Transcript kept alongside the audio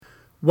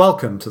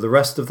Welcome to The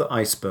Rest of the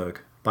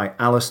Iceberg by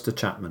Alistair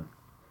Chapman.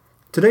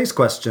 Today's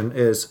question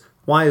is,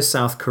 why is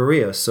South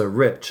Korea so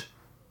rich?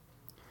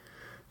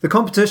 The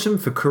competition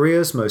for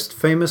Korea's most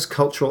famous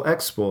cultural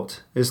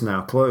export is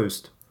now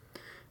closed.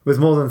 With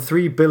more than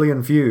 3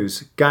 billion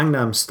views,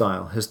 Gangnam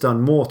Style has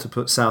done more to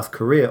put South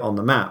Korea on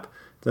the map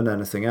than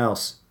anything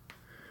else.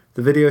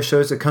 The video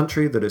shows a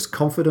country that is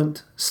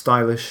confident,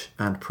 stylish,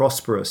 and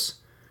prosperous,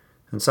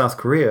 and South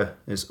Korea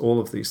is all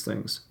of these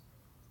things.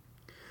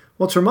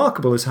 What's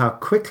remarkable is how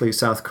quickly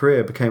South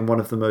Korea became one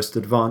of the most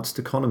advanced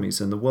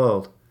economies in the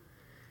world.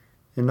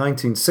 In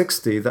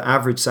 1960, the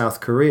average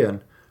South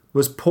Korean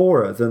was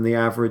poorer than the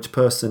average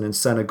person in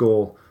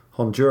Senegal,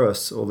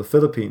 Honduras, or the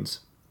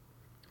Philippines.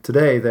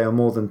 Today, they are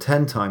more than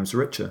 10 times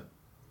richer.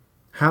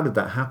 How did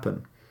that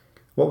happen?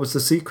 What was the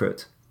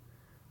secret?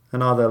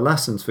 And are there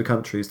lessons for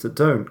countries that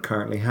don't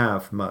currently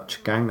have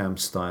much Gangnam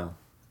Style?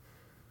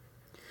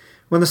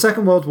 When the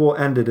Second World War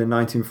ended in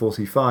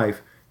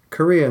 1945,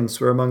 Koreans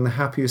were among the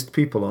happiest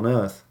people on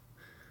earth.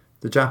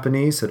 The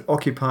Japanese had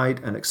occupied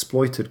and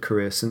exploited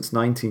Korea since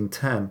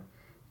 1910,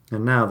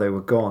 and now they were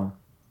gone.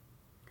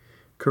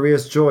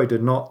 Korea's joy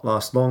did not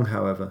last long,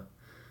 however.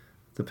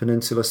 The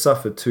peninsula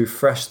suffered two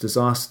fresh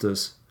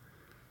disasters.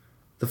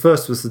 The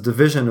first was the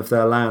division of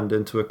their land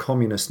into a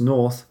communist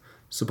north,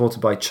 supported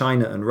by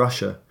China and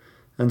Russia,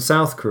 and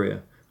South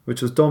Korea,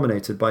 which was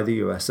dominated by the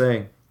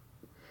USA.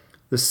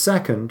 The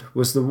second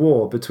was the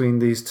war between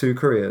these two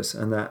Koreas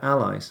and their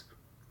allies.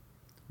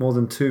 More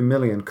than 2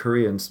 million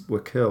Koreans were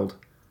killed.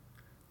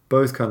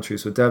 Both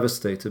countries were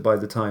devastated by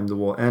the time the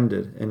war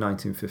ended in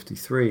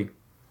 1953.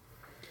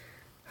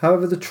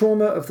 However, the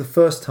trauma of the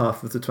first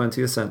half of the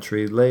 20th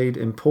century laid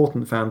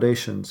important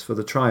foundations for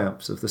the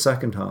triumphs of the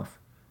second half.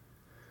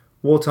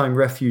 Wartime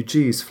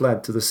refugees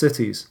fled to the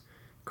cities,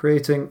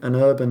 creating an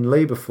urban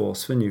labour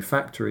force for new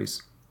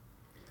factories.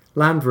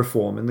 Land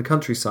reform in the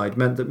countryside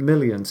meant that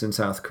millions in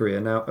South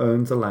Korea now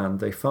owned the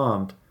land they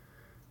farmed.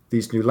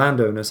 These new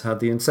landowners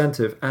had the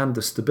incentive and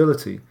the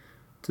stability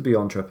to be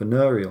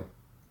entrepreneurial.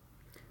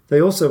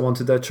 They also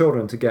wanted their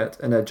children to get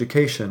an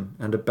education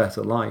and a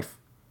better life.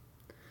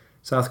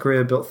 South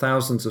Korea built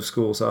thousands of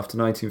schools after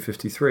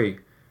 1953,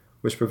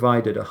 which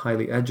provided a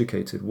highly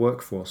educated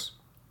workforce.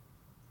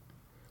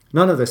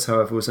 None of this,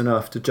 however, was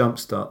enough to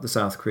jumpstart the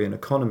South Korean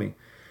economy,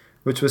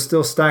 which was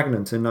still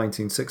stagnant in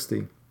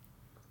 1960.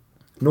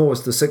 Nor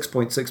was the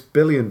 $6.6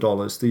 billion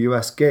the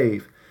US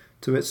gave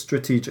to its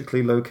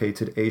strategically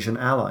located Asian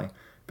ally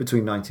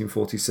between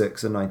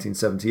 1946 and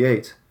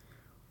 1978,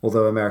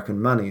 although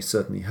American money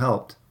certainly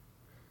helped.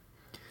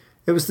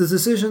 It was the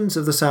decisions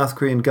of the South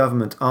Korean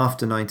government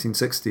after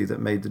 1960 that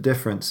made the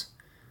difference,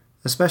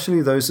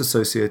 especially those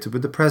associated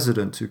with the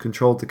president who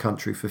controlled the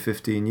country for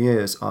 15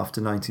 years after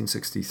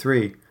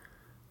 1963,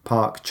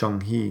 Park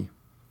Chung-hee.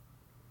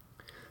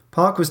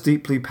 Park was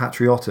deeply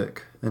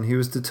patriotic, and he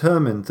was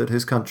determined that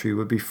his country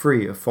would be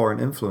free of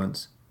foreign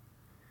influence.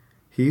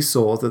 He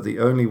saw that the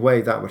only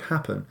way that would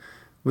happen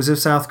was if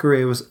South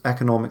Korea was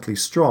economically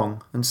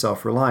strong and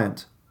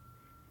self-reliant.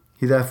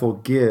 He therefore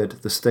geared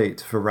the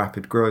state for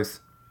rapid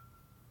growth.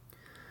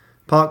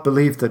 Park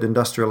believed that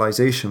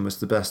industrialization was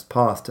the best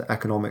path to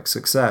economic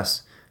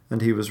success,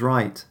 and he was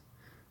right.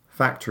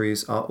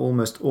 Factories are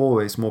almost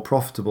always more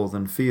profitable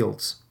than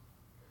fields.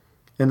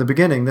 In the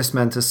beginning, this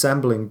meant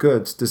assembling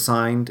goods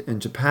designed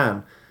in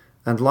Japan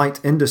and light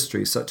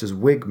industries such as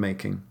wig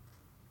making.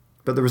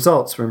 But the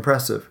results were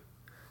impressive.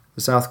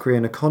 The South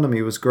Korean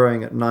economy was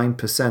growing at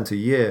 9% a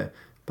year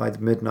by the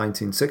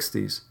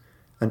mid-1960s,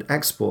 and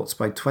exports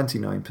by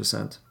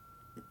 29%.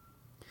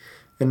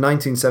 In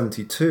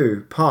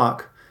 1972,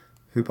 Park,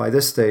 who by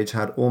this stage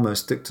had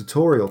almost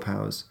dictatorial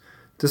powers,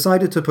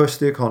 decided to push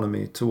the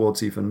economy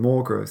towards even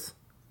more growth.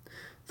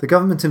 The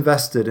government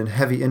invested in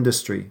heavy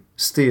industry,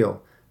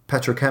 steel,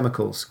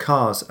 petrochemicals,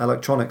 cars,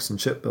 electronics, and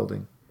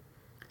shipbuilding.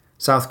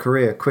 South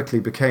Korea quickly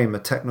became a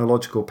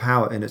technological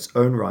power in its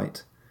own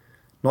right,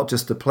 not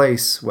just a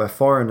place where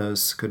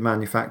foreigners could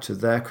manufacture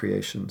their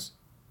creations.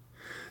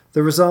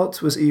 The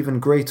result was even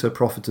greater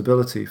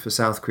profitability for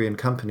South Korean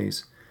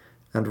companies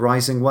and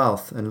rising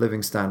wealth and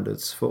living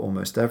standards for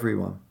almost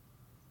everyone.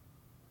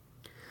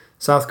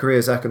 South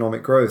Korea's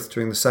economic growth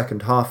during the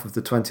second half of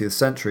the 20th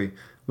century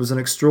was an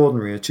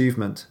extraordinary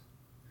achievement.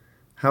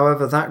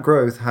 However, that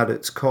growth had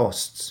its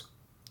costs.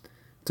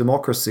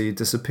 Democracy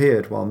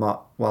disappeared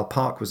while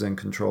Park was in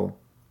control.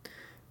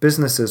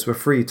 Businesses were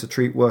free to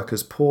treat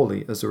workers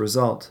poorly as a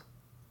result.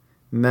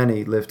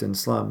 Many lived in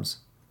slums.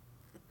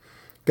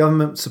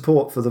 Government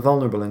support for the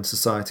vulnerable in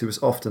society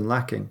was often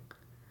lacking,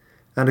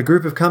 and a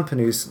group of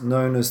companies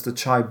known as the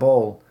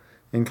Chaebol,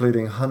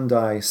 including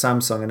Hyundai,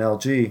 Samsung and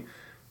LG,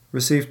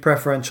 received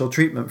preferential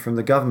treatment from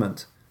the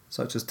government,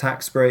 such as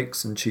tax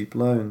breaks and cheap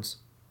loans.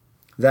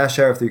 Their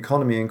share of the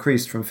economy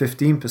increased from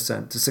 15%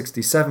 to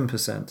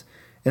 67%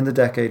 in the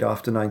decade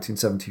after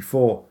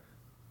 1974.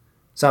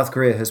 South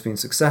Korea has been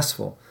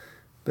successful,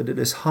 but it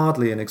is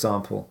hardly an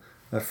example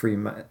of free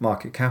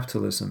market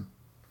capitalism.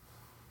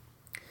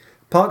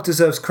 Park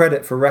deserves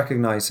credit for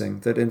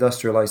recognizing that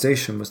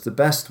industrialization was the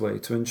best way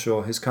to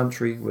ensure his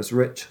country was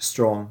rich,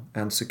 strong,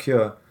 and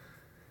secure,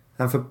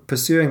 and for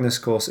pursuing this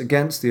course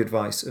against the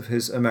advice of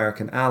his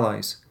American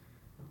allies,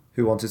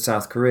 who wanted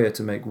South Korea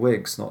to make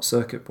wigs, not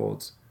circuit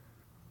boards.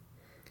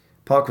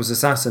 Park was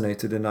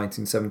assassinated in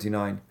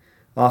 1979,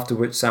 after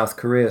which South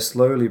Korea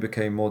slowly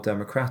became more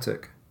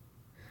democratic.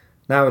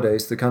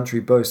 Nowadays, the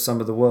country boasts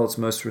some of the world's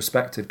most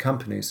respected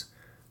companies,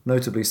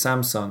 notably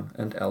Samsung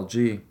and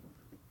LG.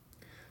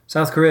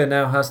 South Korea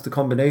now has the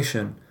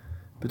combination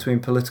between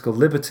political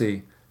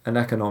liberty and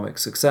economic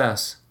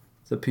success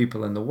that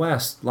people in the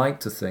West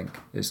like to think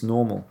is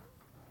normal.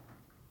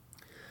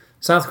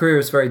 South Korea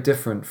is very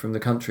different from the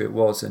country it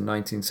was in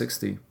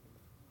 1960.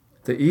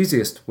 The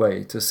easiest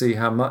way to see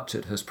how much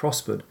it has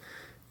prospered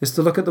is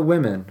to look at the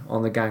women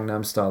on the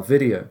Gangnam Style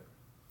video,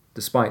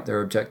 despite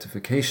their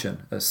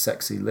objectification as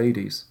sexy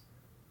ladies.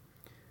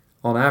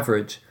 On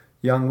average,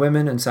 young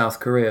women in South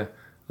Korea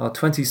are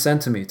 20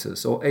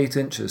 centimeters or 8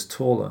 inches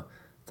taller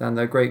than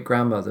their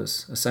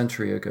great-grandmothers a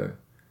century ago,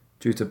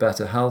 due to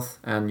better health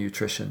and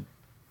nutrition.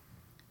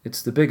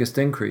 It's the biggest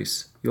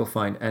increase you'll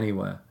find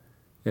anywhere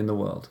in the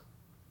world.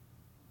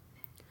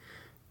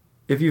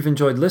 If you've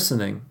enjoyed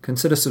listening,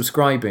 consider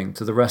subscribing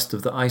to The Rest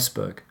of the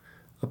Iceberg,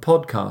 a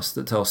podcast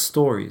that tells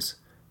stories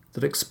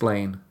that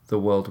explain the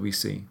world we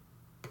see.